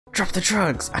drop the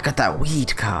drugs. I got that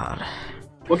weed card.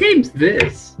 What game's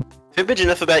this? Fibbage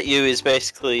Enough About You is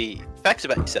basically facts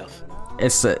about yourself.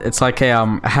 It's like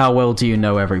a how well do you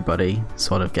know everybody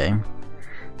sort of game.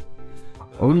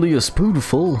 Only a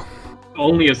spoonful.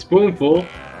 Only a spoonful.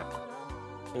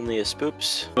 Only a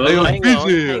spoops. Hang on, Hang on.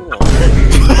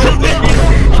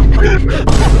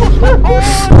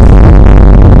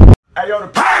 Hey, yo, the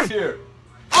pass here!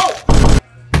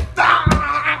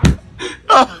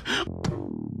 Oh!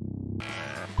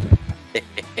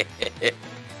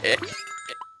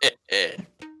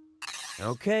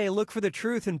 Okay, look for the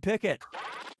truth and pick it.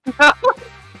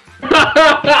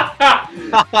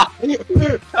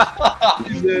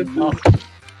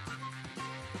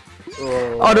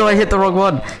 Oh no, I hit the wrong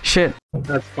one. Shit.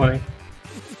 That's funny.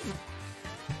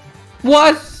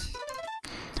 What?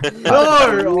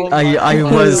 No! I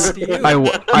was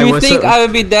You think I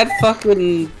would be that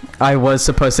fucking... I was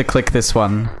supposed to click this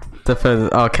one. The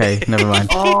further. Okay, never mind.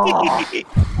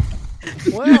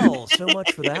 Well, so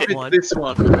much for that one. This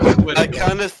one. I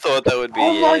kind of thought that would be.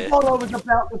 Oh my god, I was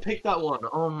about to pick that one.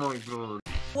 Oh my god.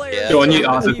 Yeah. So when you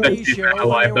on asked the if TV he's show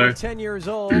alive, when they were though. 10 years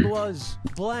old was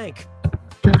blank.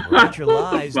 Watch your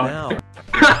lies now.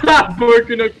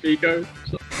 Broken up Pico.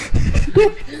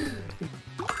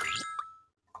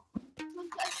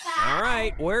 All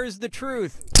right, where's the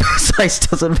truth? Size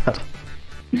doesn't matter.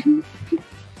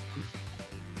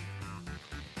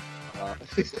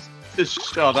 Just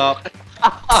shut up.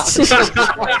 Just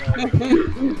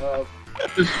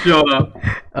shut up.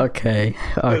 Okay.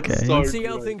 Okay. So Let's see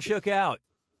how things shook out.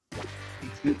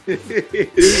 Tommy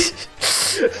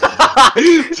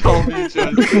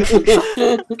just...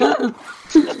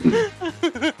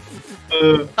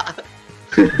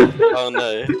 Oh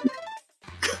no.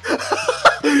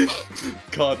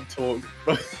 Can't talk.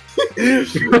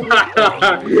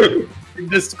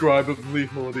 Indescribably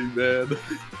horny, man.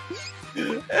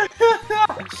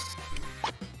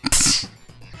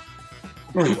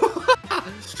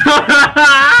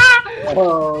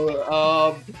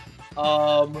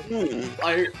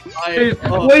 I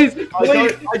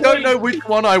don't know which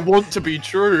one I want to be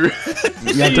true.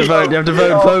 You have to vote. You have to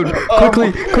vote.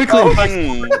 Quickly.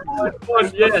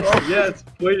 Yes,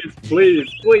 please.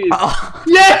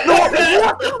 Yes!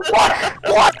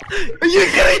 What? Are you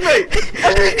kidding me?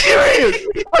 Are you serious?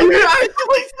 Are you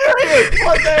actually serious?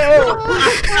 What the hell?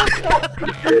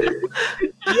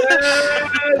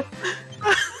 Yes!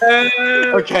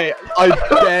 Okay, I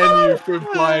ban you from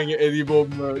buying any more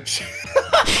merch.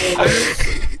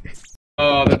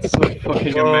 Oh, that's so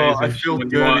fucking Oh, amazing. I feel You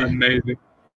dirty. are amazing.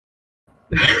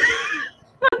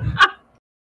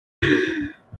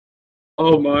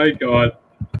 Oh my god.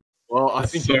 Well, I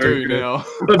think So you do good. now.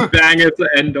 The banger to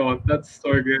end on. That's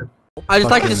so good. I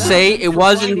just like to say it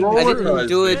wasn't. I didn't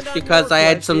do it because I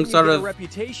had some sort of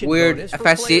weird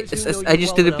fascination. I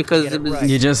just did it because it was.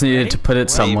 You just needed to put it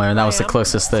somewhere, and that was the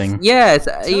closest thing. Yes,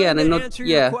 yeah, and I know.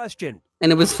 Yeah,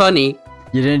 and it was funny.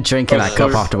 You didn't drink in that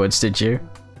cup afterwards, did you?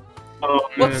 Oh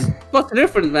man. What's the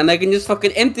difference, man? I can just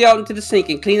fucking empty out into the sink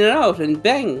and clean it out and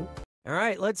bang. All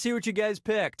right, let's see what you guys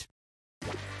picked.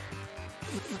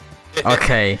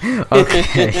 Okay.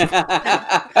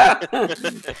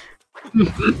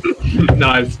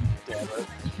 Nice.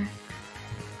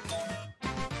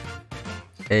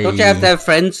 Hey. Don't you have to have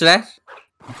friends for that?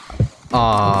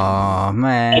 Aw,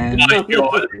 man. Oh my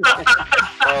god.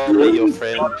 Oh, be your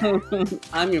friend.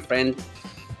 I'm your friend.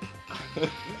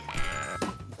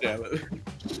 Damn it.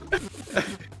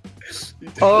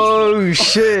 Oh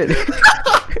shit.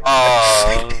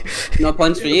 Oh. No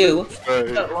points for you.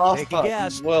 That last Take a part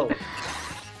guess. as well.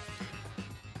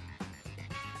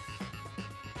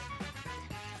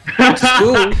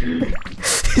 School.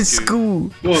 School.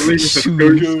 What, leave us a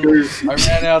Shoe. screw. I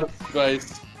ran out of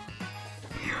space.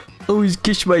 Always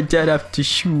kiss my dad after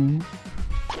shoe.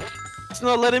 It's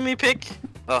not letting me pick.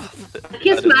 Oh,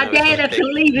 Kiss my dad after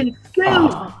leaving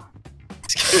school.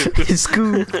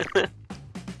 School.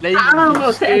 I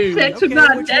almost had sex with Okay,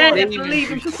 my which dad one? after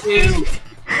leaving for school.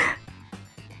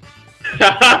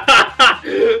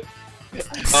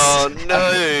 Oh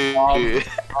no.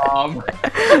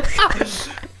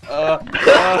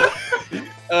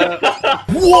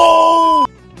 Whoa!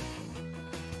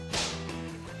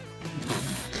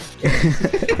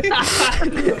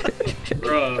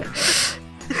 Bruh.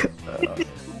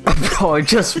 Bro, I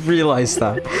just realized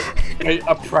that.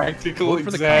 A practical Vote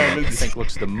for the exam. comment you think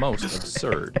looks the most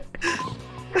absurd.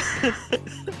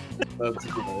 That's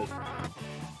good.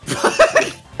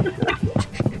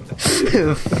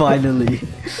 Finally.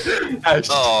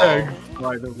 Hashtag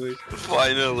finally.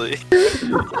 Finally.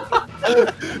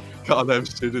 Can't have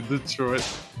shit in Detroit.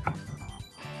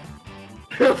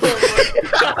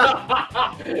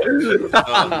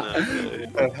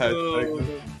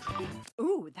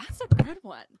 Ooh, that's a good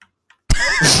one.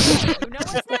 You know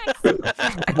what's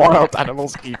next? Wild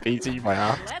animals keep eating my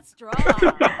ass. Let's draw.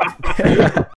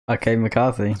 Okay,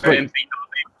 McCarthy.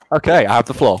 Okay, I have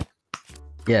the floor.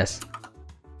 Yes.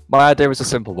 My idea is a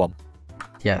simple one.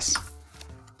 Yes.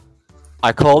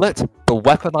 I call it the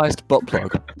weaponized butt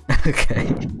plug.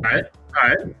 Okay. Alright.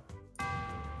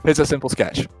 Here's a simple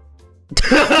sketch.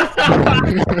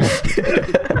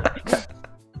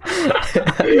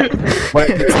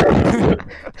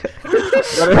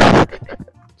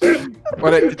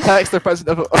 When it detects the presence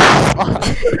of a...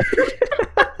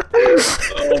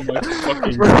 Oh my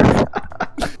fucking god.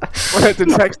 When it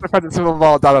detects the presence of a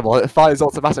wild animal, it fires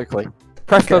automatically,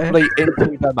 preferably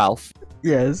into their mouth.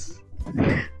 Yes.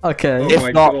 Okay. Oh my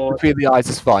If not, God. between the eyes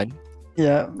is fine.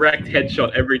 Yeah. Wrecked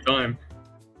headshot every time.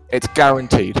 It's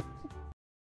guaranteed.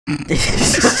 I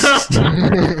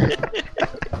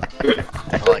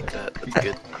like that.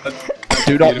 Good.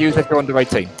 Do not use if you're under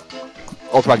 18.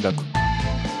 Or pregnant.